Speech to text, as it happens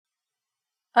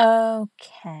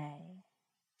Okay,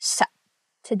 so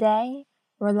today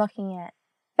we're looking at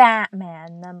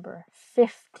Batman number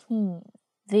 15,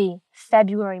 the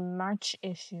February-March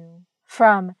issue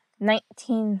from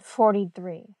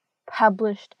 1943,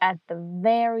 published at the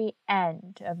very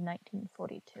end of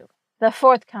 1942, the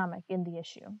fourth comic in the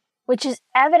issue, which is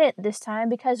evident this time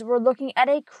because we're looking at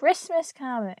a Christmas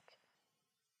comic.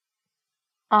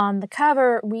 On the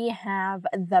cover, we have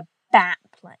the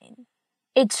Batplane.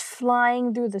 It's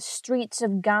flying through the streets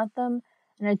of Gotham,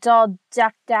 and it's all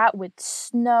decked out with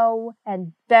snow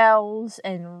and bells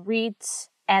and wreaths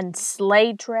and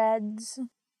sleigh treads.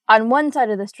 On one side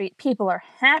of the street, people are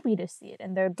happy to see it,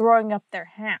 and they're throwing up their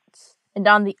hats. And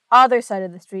on the other side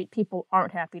of the street, people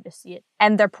aren't happy to see it,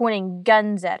 and they're pointing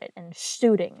guns at it and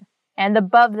shooting. And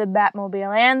above the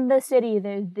Batmobile and the city,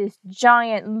 there's this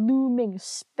giant looming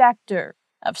specter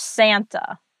of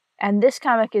Santa. And this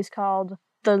comic is called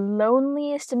The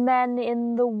Loneliest Men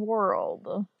in the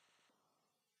World.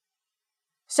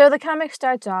 So the comic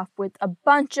starts off with a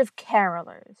bunch of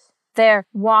carolers. They're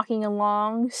walking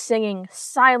along, singing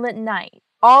Silent Night.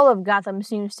 All of Gotham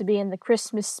seems to be in the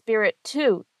Christmas spirit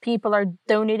too. People are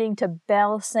donating to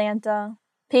Bell Santa.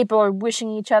 People are wishing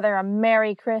each other a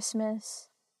Merry Christmas.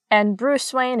 And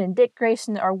Bruce Wayne and Dick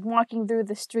Grayson are walking through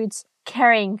the streets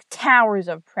carrying towers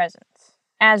of presents.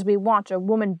 As we watch, a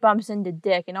woman bumps into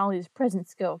Dick and all his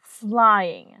presents go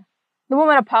flying. The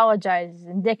woman apologizes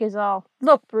and Dick is all,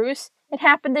 "Look, Bruce, it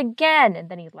happened again," and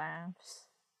then he laughs.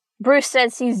 Bruce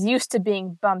says he's used to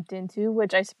being bumped into,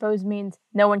 which I suppose means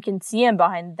no one can see him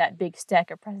behind that big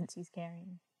stack of presents he's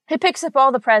carrying. He picks up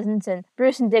all the presents and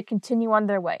Bruce and Dick continue on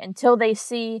their way until they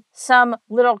see some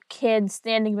little kid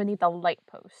standing beneath a light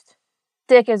post.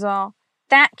 Dick is all,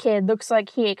 "That kid looks like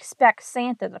he expects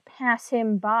Santa to pass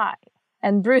him by."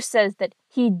 And Bruce says that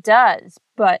he does,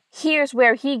 but here's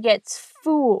where he gets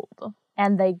fooled.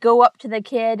 And they go up to the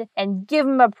kid and give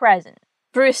him a present.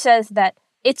 Bruce says that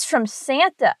it's from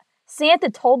Santa.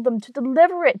 Santa told them to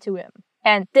deliver it to him.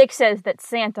 And Dick says that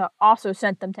Santa also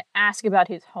sent them to ask about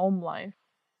his home life.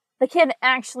 The kid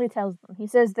actually tells them. He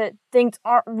says that things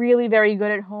aren't really very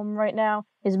good at home right now.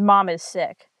 His mom is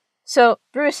sick. So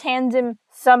Bruce hands him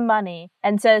some money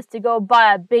and says to go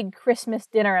buy a big Christmas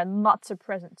dinner and lots of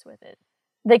presents with it.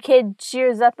 The kid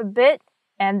cheers up a bit,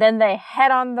 and then they head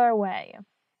on their way.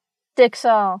 Dick's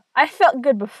all, "I felt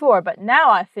good before, but now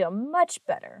I feel much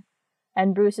better."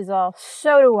 And Bruce is all,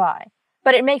 "So do I.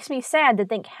 But it makes me sad to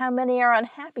think how many are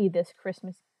unhappy this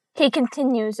Christmas." He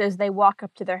continues as they walk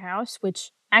up to their house,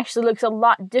 which actually looks a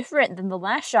lot different than the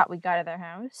last shot we got of their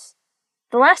house.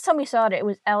 The last time we saw it, it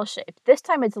was L-shaped. This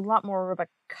time it's a lot more of a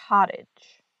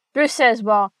cottage. Bruce says,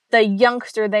 well, the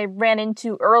youngster they ran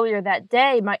into earlier that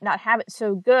day might not have it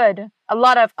so good. A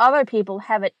lot of other people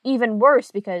have it even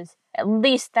worse because at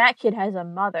least that kid has a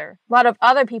mother. A lot of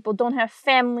other people don't have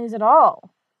families at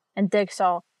all. And Dick's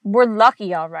all, "We're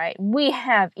lucky, all right. We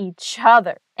have each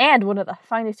other and one of the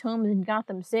finest homes in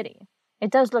Gotham City.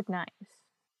 It does look nice.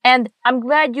 And I'm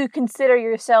glad you consider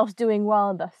yourselves doing well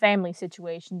in the family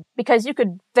situation because you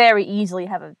could very easily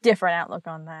have a different outlook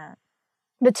on that."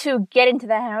 The two get into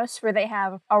the house where they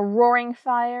have a roaring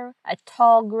fire, a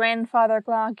tall grandfather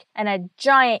clock, and a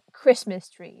giant Christmas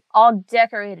tree, all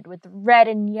decorated with red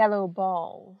and yellow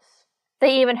balls.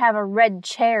 They even have a red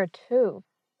chair, too.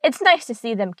 It's nice to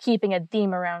see them keeping a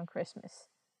theme around Christmas.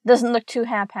 Doesn't look too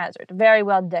haphazard, very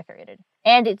well decorated.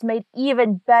 And it's made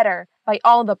even better by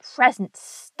all the presents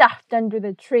stuffed under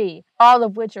the tree, all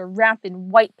of which are wrapped in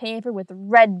white paper with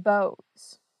red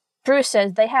bows. Bruce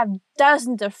says they have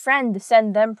dozens of friends to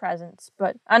send them presents,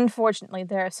 but unfortunately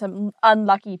there are some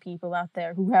unlucky people out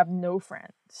there who have no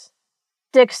friends.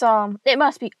 Dick saw, "It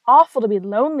must be awful to be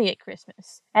lonely at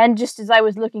Christmas, and just as I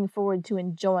was looking forward to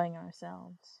enjoying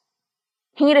ourselves."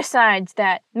 He decides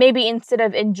that maybe instead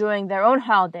of enjoying their own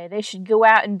holiday, they should go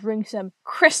out and bring some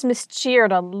Christmas cheer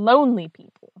to lonely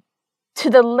people.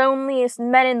 "To the loneliest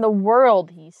men in the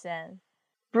world," he says.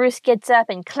 Bruce gets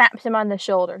up and claps him on the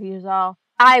shoulder. He's all,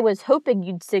 "I was hoping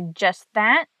you'd suggest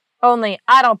that. Only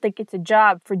I don't think it's a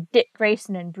job for Dick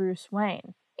Grayson and Bruce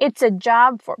Wayne. It's a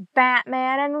job for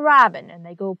Batman and Robin," and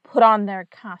they go put on their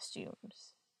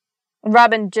costumes.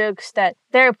 Robin jokes that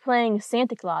they're playing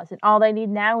Santa Claus and all they need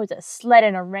now is a sled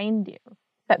and a reindeer.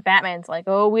 But Batman's like,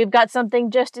 "Oh, we've got something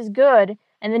just as good,"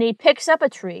 and then he picks up a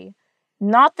tree.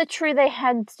 Not the tree they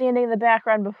had standing in the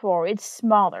background before, it's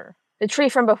smaller. The tree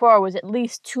from before was at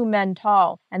least 2 men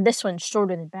tall, and this one's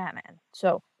shorter than Batman,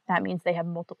 so that means they have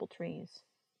multiple trees.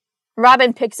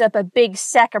 Robin picks up a big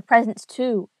sack of presents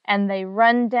too, and they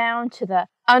run down to the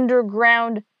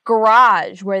underground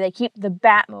garage where they keep the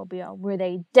Batmobile, where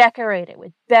they decorate it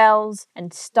with bells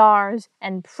and stars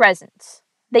and presents.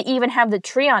 They even have the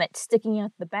tree on it sticking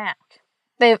out the back.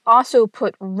 They've also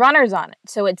put runners on it,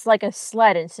 so it's like a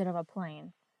sled instead of a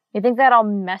plane. You think that'll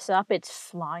mess up its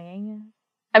flying?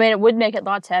 I mean, it would make it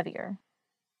lots heavier.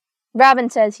 Robin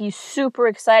says he's super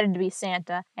excited to be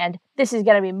Santa, and this is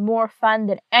going to be more fun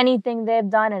than anything they've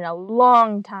done in a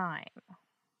long time.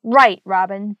 Right,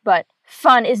 Robin, but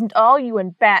fun isn't all you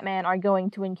and Batman are going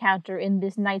to encounter in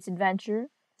this night's adventure,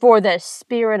 for the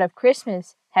spirit of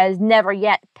Christmas has never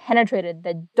yet penetrated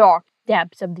the dark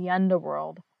depths of the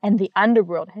underworld, and the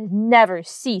underworld has never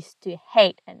ceased to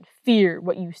hate and fear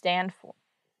what you stand for.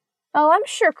 Oh, I'm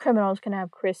sure criminals can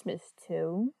have Christmas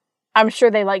too. I'm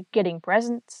sure they like getting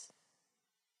presents.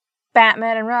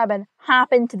 Batman and Robin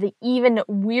hop into the even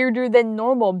weirder than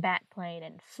normal Batplane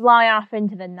and fly off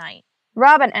into the night.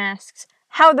 Robin asks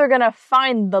how they're gonna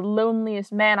find the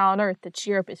loneliest man on Earth to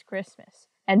cheer up his Christmas.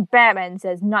 And Batman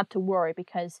says not to worry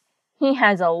because he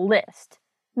has a list.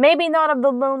 Maybe not of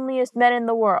the loneliest men in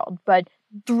the world, but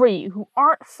 3 who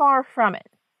aren't far from it.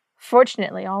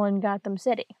 Fortunately, all in Gotham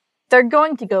City. They're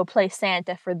going to go play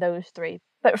Santa for those 3,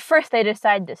 but first they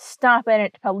decide to stop in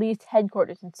at police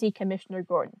headquarters and see Commissioner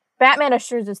Gordon. Batman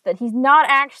assures us that he's not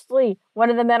actually one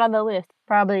of the men on the list,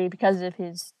 probably because of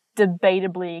his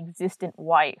debatably existent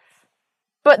wife.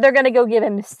 But they're going to go give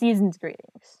him season's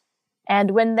greetings.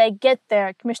 And when they get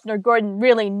there, Commissioner Gordon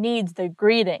really needs the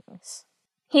greetings.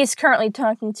 He's currently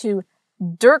talking to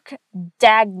Dirk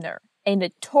Dagner, a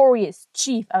notorious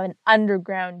chief of an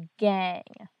underground gang.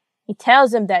 He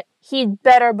tells him that he'd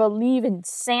better believe in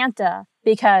Santa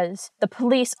because the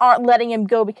police aren't letting him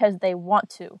go because they want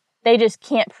to. They just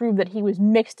can't prove that he was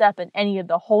mixed up in any of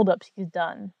the holdups he's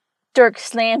done. Dirk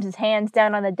slams his hands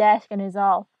down on the desk and is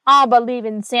all, I'll believe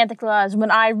in Santa Claus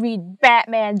when I read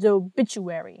Batman's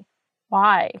obituary.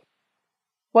 Why?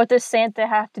 What does Santa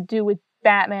have to do with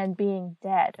Batman being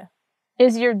dead?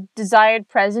 Is your desired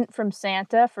present from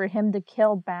Santa for him to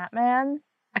kill Batman?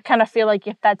 I kind of feel like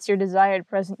if that's your desired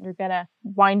present, you're gonna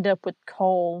wind up with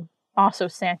coal. Also,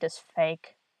 Santa's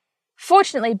fake.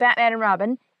 Fortunately, Batman and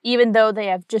Robin, even though they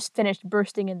have just finished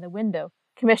bursting in the window,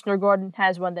 Commissioner Gordon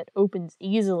has one that opens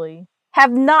easily,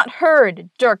 have not heard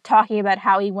Dirk talking about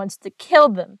how he wants to kill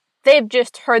them. They've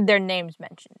just heard their names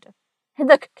mentioned. And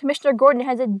look, Commissioner Gordon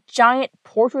has a giant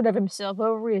portrait of himself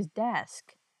over his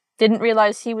desk. Didn't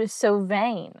realize he was so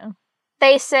vain.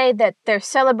 They say that they're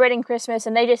celebrating Christmas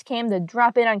and they just came to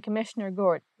drop in on Commissioner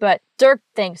Gordon, but Dirk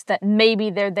thinks that maybe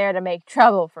they're there to make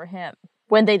trouble for him.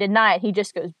 When they deny it, he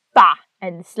just goes, bah,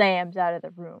 and slams out of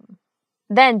the room.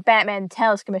 Then Batman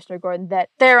tells Commissioner Gordon that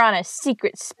they're on a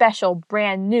secret, special,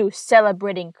 brand new,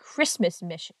 celebrating Christmas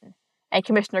mission. And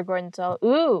Commissioner Gordon's all,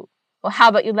 ooh, well, how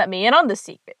about you let me in on the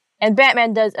secret? And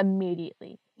Batman does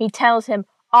immediately. He tells him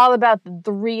all about the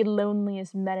 3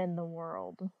 loneliest men in the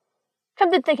world.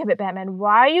 Come to think of it, Batman,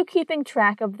 why are you keeping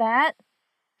track of that?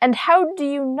 And how do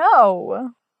you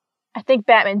know? I think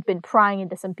Batman's been prying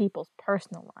into some people's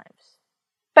personal lives.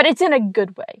 But it's in a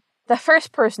good way. The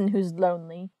first person who's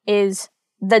lonely is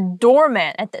the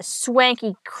doorman at the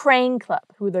swanky Crane Club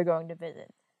who they're going to visit.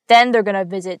 Then they're going to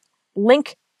visit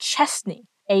Link Chesney,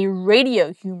 a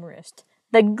radio humorist,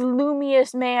 the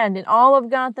gloomiest man in all of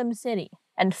Gotham City.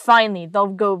 And finally, they'll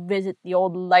go visit the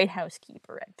old lighthouse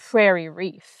keeper at Prairie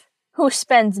Reef, who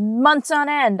spends months on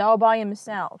end all by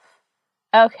himself.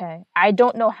 Okay, I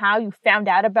don't know how you found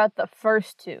out about the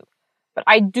first 2, but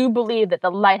I do believe that the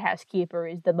lighthouse keeper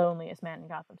is the loneliest man in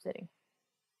Gotham City.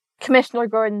 Commissioner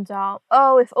Gordon's all,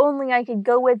 oh, if only I could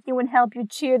go with you and help you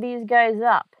cheer these guys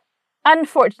up.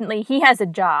 Unfortunately, he has a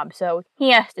job, so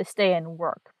he has to stay and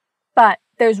work. But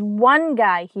there's one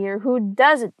guy here who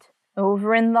doesn't.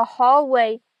 Over in the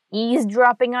hallway,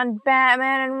 eavesdropping on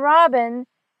Batman and Robin,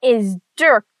 is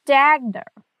Dirk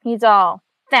Dagner. He's all,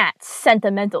 that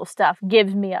sentimental stuff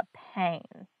gives me a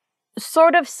pain.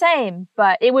 Sort of same,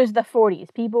 but it was the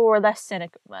 40s. People were less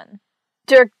cynical then.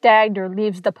 Dirk Dagner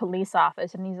leaves the police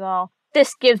office and he's all,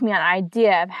 this gives me an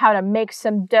idea of how to make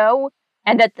some dough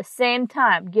and at the same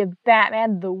time give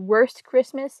Batman the worst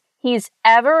Christmas he's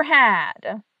ever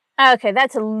had. Okay,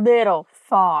 that's a little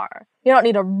far. You don't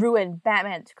need to ruin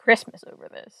Batman's Christmas over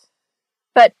this.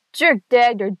 But Dirk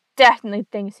Dagner definitely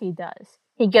thinks he does.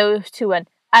 He goes to an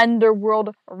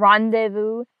underworld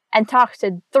rendezvous and talks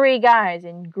to 3 guys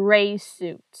in gray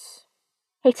suits.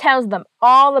 He tells them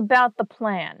all about the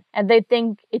plan, and they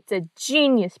think it's a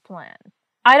genius plan.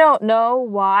 I don't know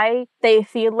why they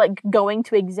feel like going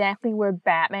to exactly where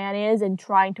Batman is and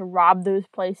trying to rob those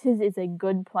places is a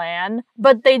good plan,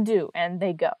 but they do, and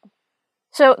they go.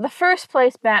 So the first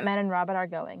place Batman and Robin are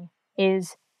going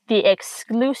is the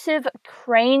exclusive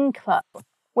Crane Club,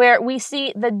 where we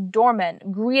see the doorman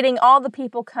greeting all the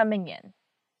people coming in.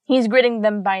 He's greeting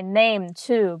them by name,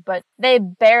 too, but they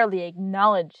barely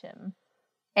acknowledge him.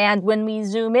 And when we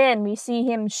zoom in, we see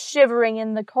him shivering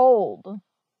in the cold.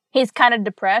 He's kind of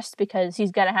depressed because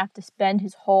he's going to have to spend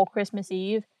his whole Christmas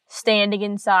Eve standing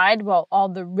inside while all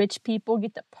the rich people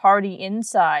get to party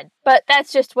inside. But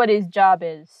that's just what his job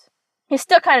is. He's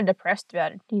still kind of depressed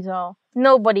about it. He's all,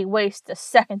 nobody wastes a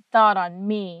second thought on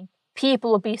me.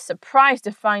 People will be surprised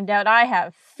to find out I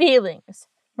have feelings.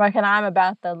 Reckon I'm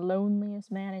about the loneliest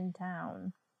man in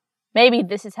town. Maybe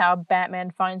this is how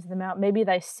Batman finds them out. Maybe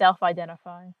they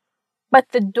self-identify. But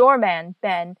the doorman,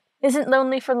 Ben, isn't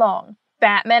lonely for long.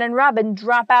 Batman and Robin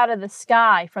drop out of the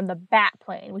sky from the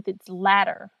Batplane with its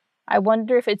ladder. I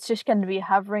wonder if it's just going to be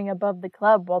hovering above the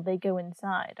club while they go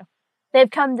inside. They've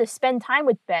come to spend time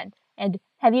with Ben and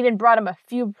have even brought him a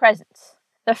few presents.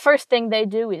 The first thing they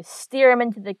do is steer him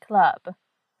into the club.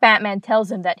 Batman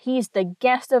tells him that he's the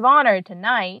guest of honor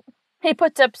tonight. He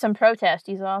puts up some protest,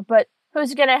 he's all, but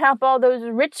who's going to help all those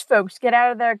rich folks get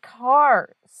out of their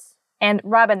cars? And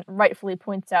Robin rightfully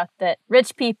points out that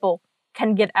rich people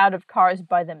can get out of cars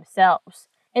by themselves.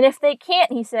 And if they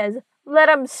can't, he says, let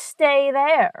them stay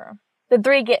there. The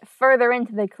three get further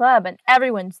into the club and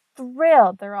everyone's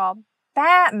thrilled. They're all,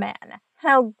 Batman,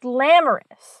 how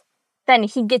glamorous. Then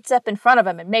he gets up in front of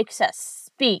them and makes a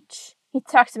speech. He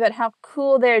talks about how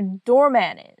cool their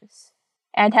doorman is,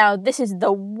 and how this is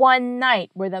the one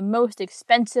night where the most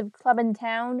expensive club in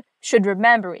town should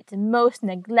remember its most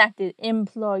neglected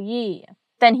employee.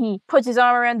 Then he puts his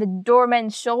arm around the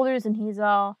doorman's shoulders and he's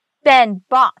all, Ben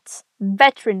Botts,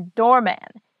 veteran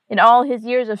doorman. In all his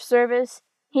years of service,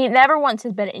 he never once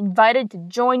has been invited to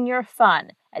join your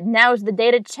fun, and now's the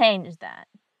day to change that.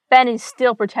 Ben is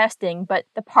still protesting, but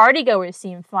the partygoers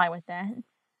seem fine with that.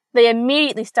 They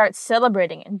immediately start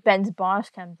celebrating, and Ben's boss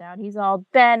comes out. He's all,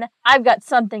 Ben, I've got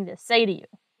something to say to you.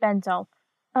 Ben's all,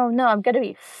 oh no, I'm gonna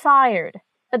be fired.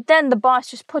 But then the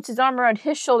boss just puts his arm around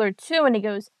his shoulder too, and he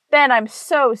goes, Ben, I'm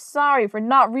so sorry for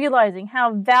not realizing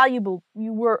how valuable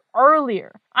you were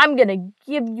earlier. I'm gonna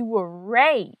give you a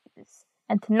raise.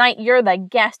 And tonight you're the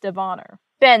guest of honor.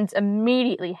 Ben's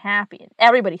immediately happy, and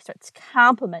everybody starts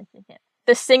complimenting him.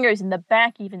 The singers in the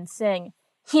back even sing,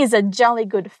 he's a jolly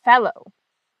good fellow.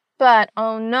 But,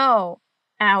 oh no,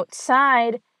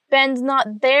 outside, Ben's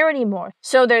not there anymore,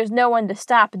 so there's no one to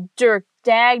stop Dirk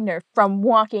Dagner from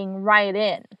walking right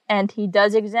in. And he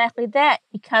does exactly that.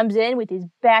 He comes in with his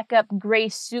backup gray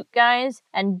suit guys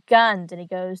and guns, and he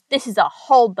goes, this is a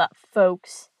holdup,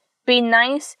 folks. Be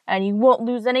nice, and you won't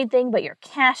lose anything but your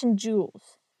cash and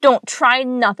jewels. Don't try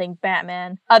nothing,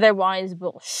 Batman, otherwise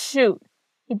we'll shoot.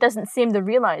 He doesn't seem to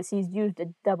realize he's used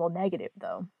a double negative,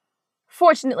 though.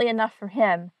 Fortunately enough for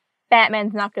him,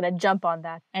 Batman's not going to jump on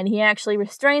that, and he actually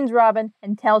restrains Robin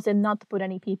and tells him not to put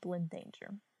any people in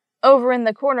danger. Over in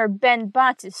the corner, Ben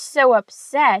Botts is so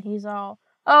upset, he's all,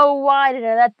 oh, why did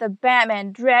I let the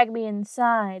Batman drag me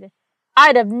inside?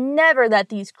 I'd have never let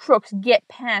these crooks get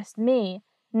past me.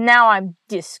 Now I'm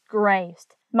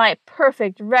disgraced. My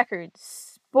perfect record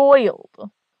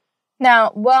spoiled.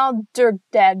 Now, while Dirk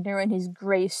Dagner and his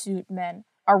gray suit men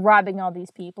are robbing all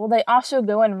these people, they also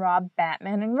go and rob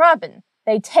Batman and Robin.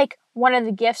 They take one of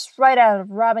the gifts right out of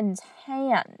Robin's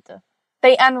hand.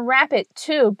 They unwrap it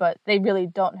too, but they really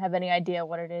don't have any idea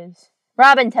what it is.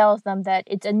 Robin tells them that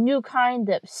it's a new kind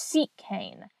of seat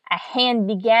cane, a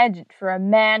handy gadget for a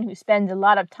man who spends a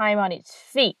lot of time on his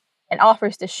feet, and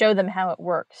offers to show them how it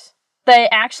works. They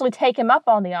actually take him up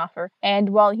on the offer, and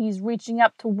while he's reaching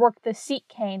up to work the seat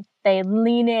cane, they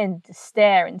lean in to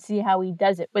stare and see how he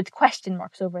does it with question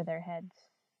marks over their heads.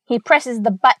 He presses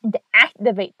the button to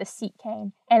activate the seat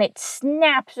cane, and it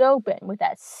snaps open with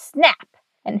a snap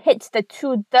and hits the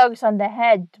two thugs on the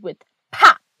head with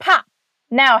pop, pop.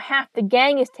 Now half the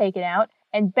gang is taken out,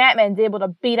 and Batman's able to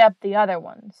beat up the other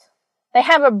ones. They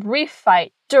have a brief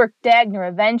fight. Dirk Dagner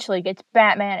eventually gets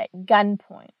Batman at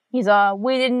gunpoint. He's all,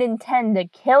 we didn't intend to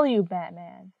kill you,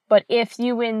 Batman, but if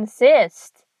you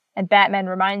insist. And Batman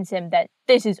reminds him that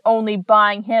this is only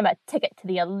buying him a ticket to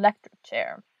the electric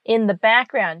chair. In the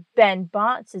background, Ben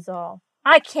Botts is all,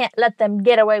 I can't let them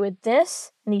get away with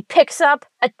this. And he picks up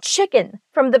a chicken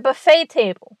from the buffet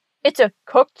table. It's a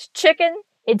cooked chicken.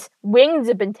 Its wings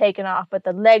have been taken off, but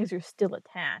the legs are still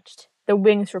attached. The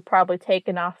wings were probably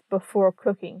taken off before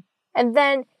cooking. And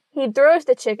then he throws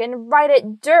the chicken right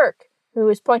at Dirk, who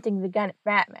is pointing the gun at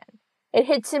Batman. It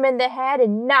hits him in the head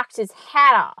and knocks his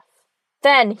hat off.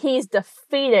 Then he's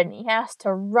defeated and he has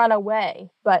to run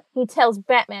away, but he tells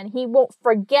Batman he won't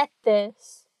forget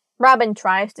this. Robin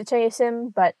tries to chase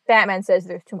him, but Batman says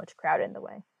there's too much crowd in the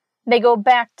way. They go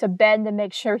back to bed to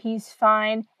make sure he's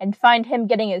fine and find him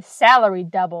getting his salary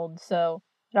doubled, so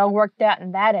it all worked out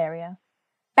in that area.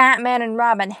 Batman and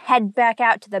Robin head back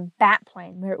out to the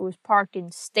Batplane where it was parked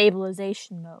in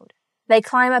stabilization mode. They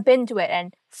climb up into it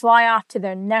and fly off to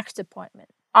their next appointment.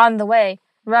 On the way,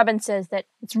 Robin says that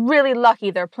it's really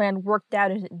lucky their plan worked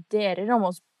out as it did. It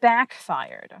almost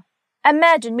backfired.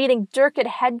 Imagine meeting Dirk at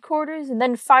headquarters and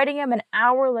then fighting him an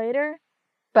hour later.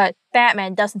 But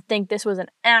Batman doesn't think this was an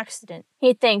accident.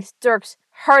 He thinks Dirk's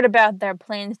heard about their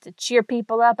plans to cheer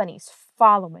people up and he's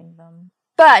following them.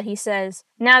 But, he says,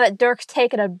 now that Dirk's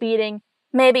taken a beating,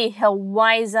 maybe he'll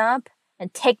wise up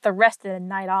and take the rest of the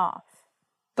night off.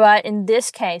 But in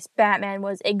this case, Batman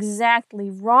was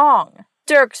exactly wrong.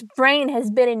 Dirk's brain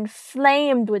has been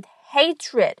inflamed with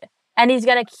hatred, and he's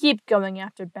gonna keep going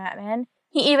after Batman.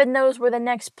 He even knows where the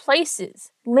next place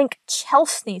is, Link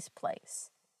Chelsney's place.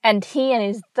 And he and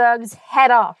his thugs head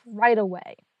off right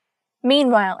away.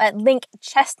 Meanwhile, at Link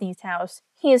Chesney's house,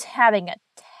 he is having a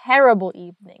terrible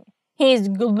evening. He's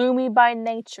gloomy by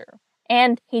nature,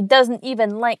 and he doesn't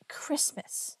even like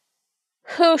Christmas.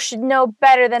 Who should know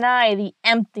better than I the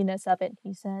emptiness of it,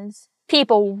 he says.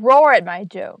 People roar at my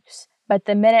jokes, but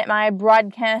the minute my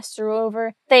broadcasts are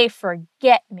over, they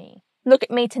forget me. Look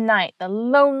at me tonight, the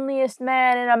loneliest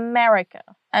man in America.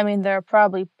 I mean, there are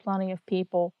probably plenty of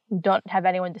people who don't have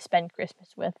anyone to spend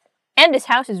Christmas with. And his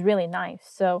house is really nice,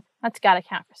 so that's gotta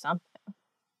count for something.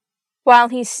 While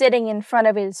he's sitting in front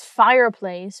of his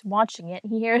fireplace watching it,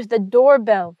 he hears the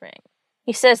doorbell ring.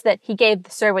 He says that he gave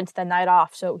the servants the night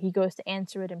off, so he goes to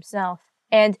answer it himself.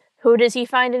 And who does he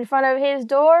find in front of his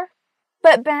door?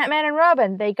 But Batman and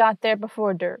Robin. They got there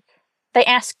before Dirk. They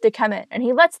ask to come in, and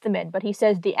he lets them in, but he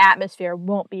says the atmosphere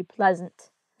won't be pleasant.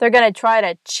 They're gonna try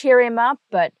to cheer him up,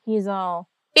 but he's all,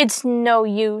 "It's no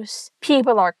use.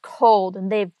 People are cold,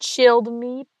 and they've chilled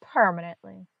me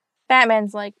permanently."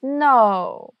 Batman's like,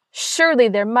 "No. Surely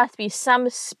there must be some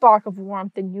spark of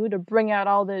warmth in you to bring out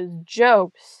all those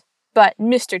jokes." But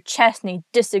Mr. Chesney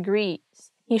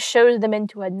disagrees. He shows them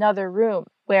into another room,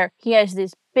 where he has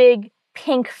this big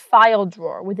pink file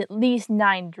drawer with at least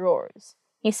 9 drawers.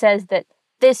 He says that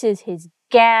this is his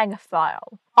gag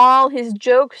file. All his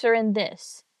jokes are in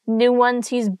this. New ones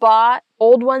he's bought,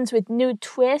 old ones with new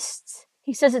twists.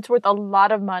 He says it's worth a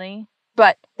lot of money,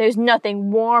 but there's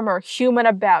nothing warm or human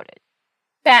about it.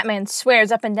 Batman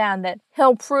swears up and down that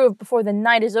he'll prove before the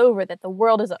night is over that the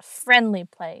world is a friendly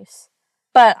place.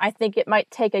 But I think it might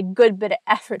take a good bit of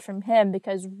effort from him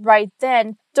because right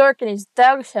then, Dirk and his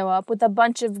thugs show up with a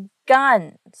bunch of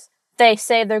guns. They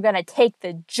say they're gonna take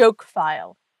the joke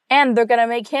file, and they're gonna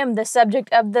make him the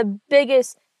subject of the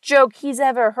biggest joke he's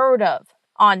ever heard of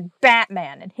on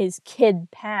Batman and his kid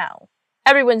pal.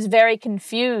 Everyone's very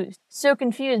confused. So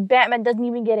confused, Batman doesn't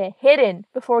even get a hit in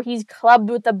before he's clubbed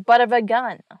with the butt of a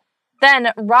gun.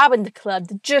 Then Robin's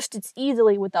clubbed just as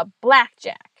easily with a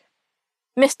blackjack.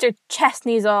 Mr.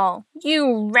 Chesney's all,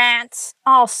 "You rats,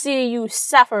 I'll see you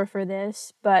suffer for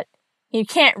this," but you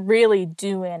can't really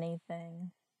do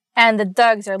anything. And the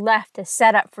thugs are left to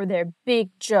set up for their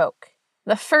big joke.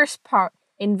 The first part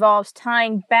involves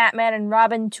tying Batman and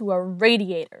Robin to a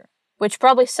radiator, which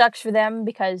probably sucks for them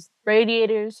because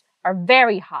radiators are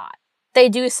very hot. They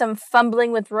do some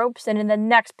fumbling with ropes, and in the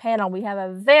next panel we have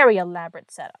a very elaborate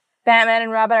setup. Batman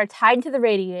and Robin are tied to the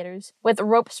radiators with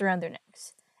ropes around their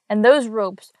necks, and those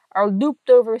ropes are looped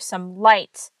over some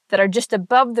lights that are just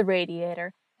above the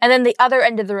radiator, and then the other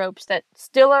end of the ropes that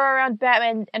still are around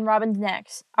Batman and Robin's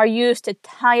necks are used to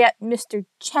tie up Mr.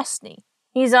 Chesney.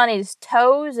 He's on his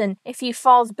toes, and if he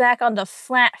falls back onto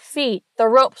flat feet, the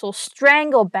ropes will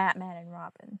strangle Batman and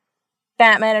Robin.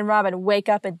 Batman and Robin wake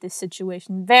up at this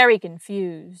situation very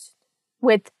confused,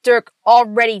 with Dirk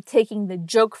already taking the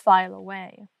joke file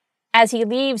away. As he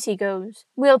leaves, he goes,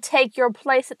 "We'll take your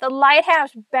place at the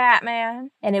lighthouse,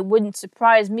 Batman, and it wouldn't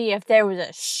surprise me if there was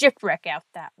a shipwreck out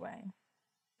that way."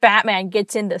 Batman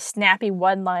gets in the snappy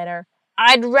one-liner,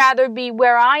 "I'd rather be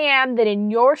where I am than in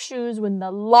your shoes when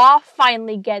the law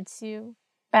finally gets you."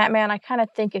 Batman, I kind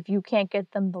of think if you can't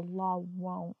get them, the law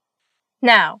won't.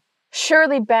 Now,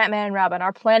 surely Batman and Robin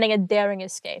are planning a daring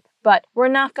escape, but we're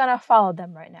not gonna follow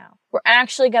them right now. We're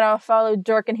actually gonna follow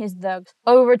Dirk and his thugs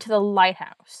over to the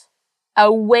lighthouse,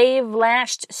 a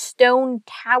wave-lashed stone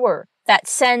tower that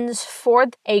sends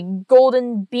forth a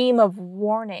golden beam of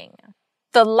warning.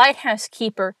 The lighthouse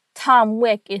keeper, Tom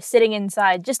Wick, is sitting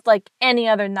inside just like any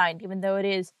other night, even though it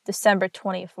is December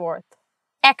 24th.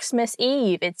 Xmas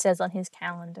Eve, it says on his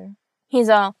calendar. He's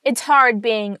all, "It's hard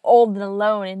being old and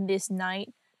alone in this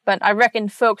night, but I reckon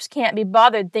folks can't be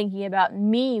bothered thinking about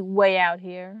me way out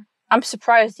here. I'm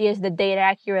surprised he has the date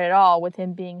accurate at all, with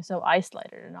him being so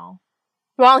isolated and all.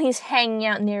 While he's hanging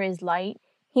out near his light,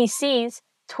 he sees,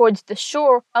 towards the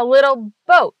shore, a little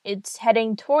boat. It's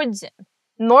heading towards him.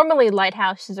 Normally,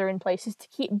 lighthouses are in places to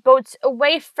keep boats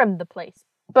away from the place,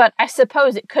 but I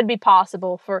suppose it could be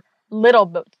possible for little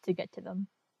boats to get to them.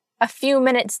 A few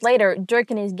minutes later,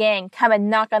 Dirk and his gang come and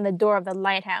knock on the door of the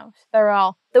lighthouse. They're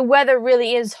all, "The weather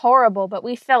really is horrible, but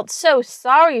we felt so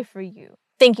sorry for you,"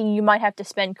 thinking you might have to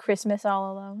spend Christmas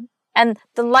all alone. And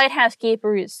the lighthouse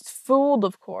keeper is fooled,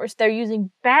 of course. They're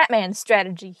using Batman's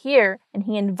strategy here, and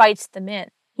he invites them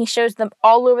in. He shows them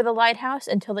all over the lighthouse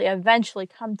until they eventually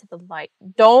come to the light.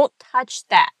 Don't touch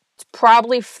that. It's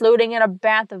probably floating in a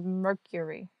bath of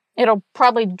mercury. It'll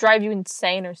probably drive you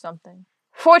insane or something.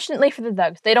 Fortunately for the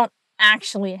Dugs, they don't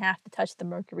actually have to touch the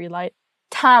mercury light.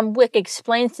 Tom Wick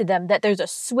explains to them that there's a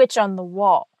switch on the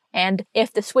wall, and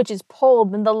if the switch is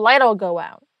pulled, then the light'll go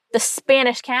out. The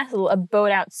Spanish castle, a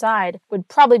boat outside, would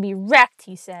probably be wrecked,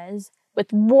 he says,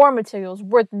 with war materials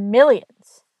worth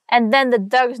millions. And then the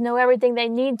Dugs know everything they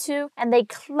need to, and they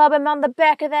club him on the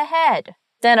back of the head.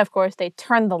 Then, of course, they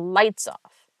turn the lights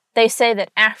off. They say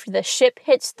that after the ship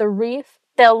hits the reef,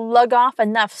 they'll lug off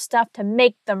enough stuff to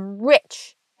make them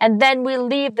rich. And then we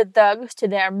leave the Dugs to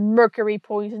their mercury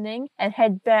poisoning and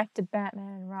head back to Batman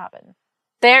and Robin.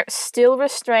 They're still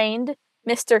restrained.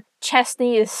 Mr.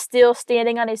 Chesney is still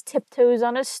standing on his tiptoes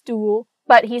on a stool,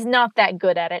 but he's not that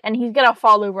good at it, and he's gonna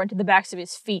fall over into the backs of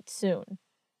his feet soon.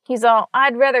 He's all,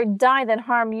 "I'd rather die than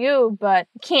harm you, but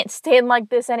can't stand like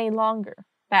this any longer."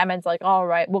 Batman's like, "All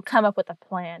right, we'll come up with a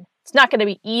plan. It's not gonna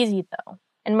be easy, though."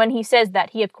 And when he says that,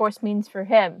 he of course means for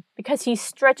him, because he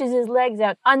stretches his legs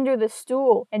out under the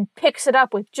stool and picks it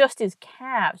up with just his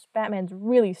calves. Batman's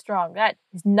really strong. That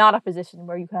is not a position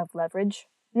where you have leverage.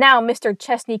 Now Mr.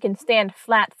 Chesney can stand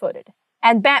flat-footed.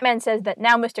 And Batman says that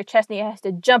now Mr. Chesney has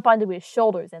to jump onto his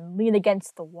shoulders and lean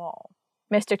against the wall.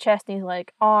 Mr. Chesney's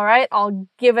like, "All right, I'll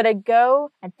give it a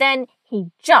go." And then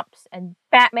he jumps, and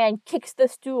Batman kicks the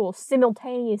stool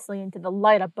simultaneously into the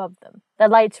light above them. The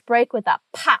lights break with a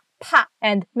pop, pop,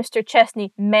 and Mr.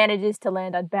 Chesney manages to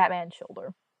land on Batman's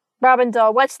shoulder. Robin's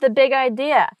all, "What's the big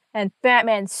idea?" And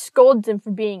Batman scolds him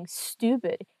for being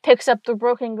stupid, picks up the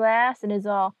broken glass, and is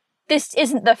all, "This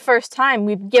isn't the first time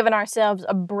we've given ourselves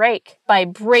a break by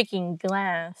breaking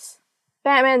glass."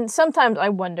 Batman, sometimes I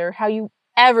wonder how you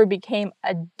ever became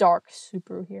a dark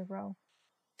superhero.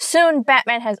 Soon,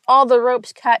 Batman has all the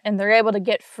ropes cut and they're able to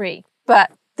get free.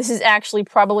 But this has actually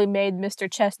probably made Mr.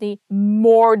 Chesney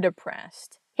more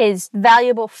depressed. His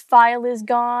valuable file is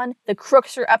gone, the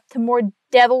crooks are up to more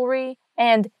devilry,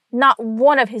 and not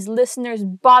one of his listeners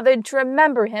bothered to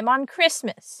remember him on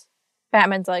Christmas.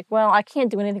 Batman's like, "Well, I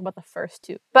can't do anything about the first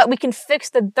two, but we can fix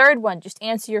the third one. Just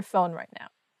answer your phone right now."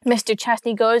 Mr.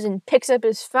 Chesney goes and picks up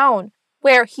his phone,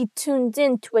 where he tunes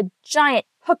in to a giant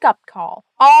hookup call.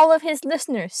 All of his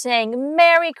listeners saying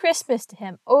Merry Christmas to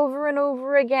him over and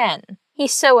over again.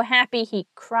 He's so happy he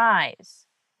cries.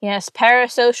 Yes,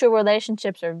 parasocial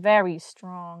relationships are very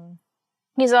strong.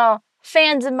 He's all,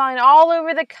 "Fans of mine all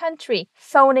over the country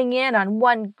phoning in on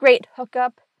one great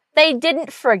hookup. They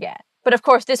didn't forget. But of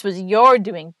course this was your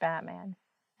doing, Batman."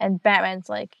 And Batman's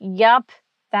like, "Yup,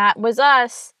 that was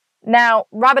us. Now,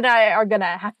 Robin and I are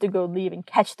gonna have to go leave and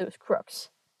catch those crooks."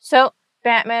 So,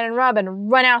 Batman and Robin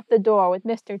run out the door with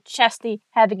Mr. Chesney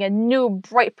having a new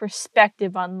bright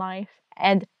perspective on life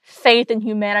and faith in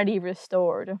humanity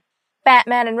restored.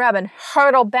 Batman and Robin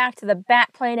hurtle back to the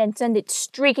Batplane and send it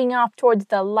streaking off towards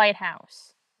the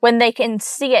lighthouse. When they can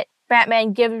see it,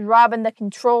 Batman gives Robin the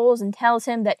controls and tells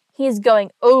him that he's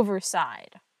going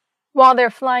overside. While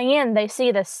they're flying in, they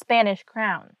see the Spanish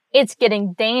crown. It's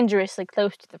getting dangerously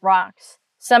close to the rocks.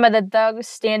 Some of the thugs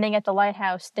standing at the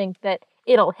lighthouse think that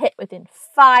it'll hit within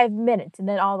 5 minutes and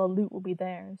then all the loot will be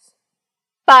theirs.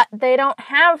 But they don't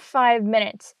have 5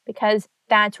 minutes, because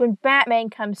that's when Batman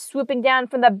comes swooping down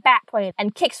from the Batplane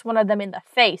and kicks one of them in the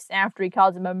face after he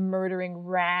calls him a murdering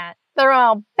rat. They're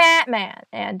all, "Batman,"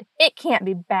 and "It can't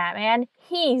be Batman,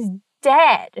 he's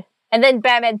dead." And then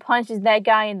Batman punches that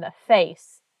guy in the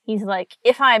face. He's like,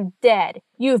 "If I'm dead,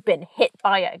 you've been hit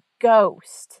by a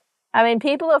ghost." I mean,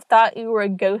 people have thought you were a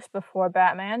ghost before,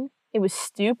 Batman. It was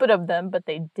stupid of them, but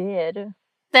they did.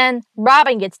 Then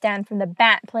Robin gets down from the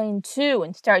Batplane too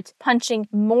and starts punching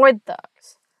more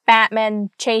thugs. Batman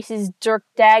chases Dirk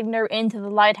Dagner into the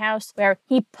lighthouse, where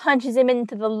he punches him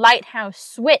into the lighthouse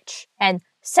switch and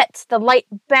sets the light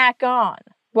back on,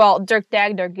 while Dirk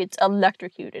Dagner gets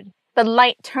electrocuted. The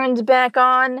light turns back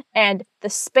on, and the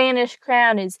Spanish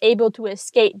crown is able to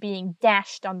escape being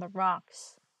dashed on the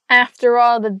rocks. After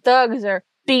all, the thugs are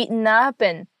beaten up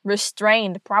and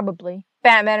restrained, probably.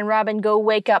 Batman and Robin go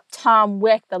wake up Tom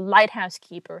Wick, the lighthouse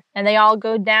keeper, and they all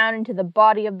go down into the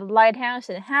body of the lighthouse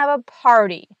and have a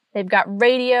party. They've got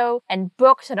radio and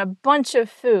books and a bunch of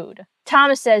food.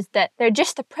 Tom says that they're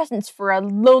just the presents for a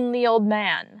lonely old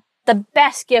man. The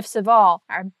best gifts of all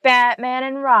are Batman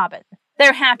and Robin.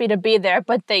 They're happy to be there,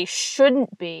 but they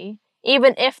shouldn't be.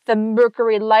 Even if the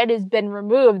mercury light has been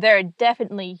removed, there are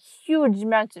definitely huge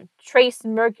amounts of trace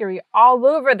mercury all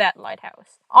over that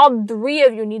lighthouse. All three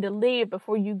of you need to leave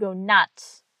before you go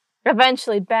nuts.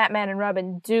 Eventually, Batman and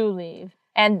Robin do leave.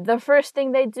 And the first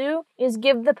thing they do is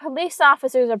give the police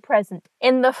officers a present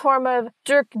in the form of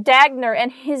Dirk Dagner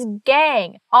and his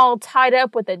gang, all tied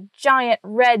up with a giant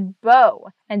red bow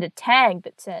and a tag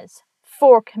that says,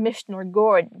 "For Commissioner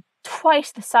Gordon,"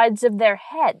 twice the size of their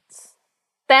heads.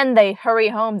 Then they hurry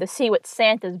home to see what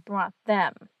Santa's brought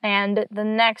them. And the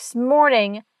next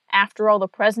morning, after all the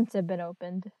presents have been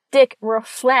opened, Dick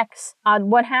reflects on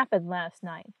what happened last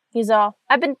night. He's all,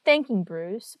 "I've been thinking,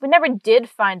 Bruce. We never did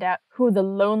find out who the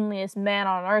loneliest man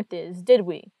on Earth is, did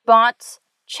we? Botts,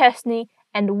 Chesney,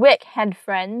 and Wick had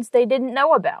friends they didn't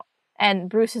know about." And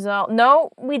Bruce is all, "No,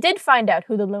 we did find out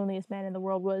who the loneliest man in the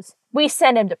world was. We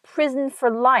sent him to prison for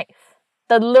life.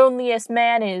 The loneliest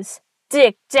man is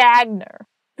Dick Dagner."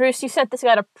 Bruce, you sent this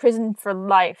guy to prison for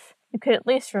life. You could at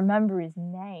least remember his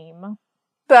name.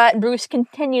 But Bruce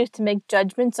continues to make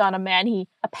judgments on a man he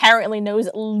apparently knows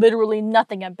literally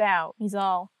nothing about. He's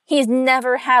all, "He's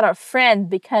never had a friend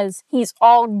because he's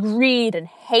all greed and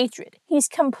hatred. He's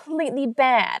completely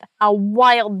bad, a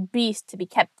wild beast to be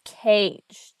kept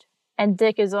caged." And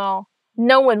Dick is all,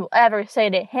 "No one will ever say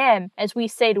to him, as we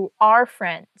say to our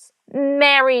friends,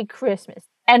 'Merry Christmas.'"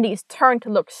 And he's turned to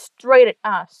look straight at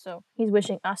us, so he's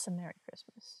wishing us a Merry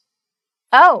Christmas.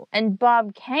 Oh, and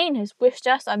Bob Kane has wished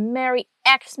us a Merry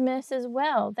Xmas as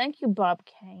well. Thank you, Bob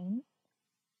Kane.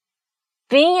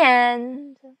 The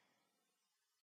end.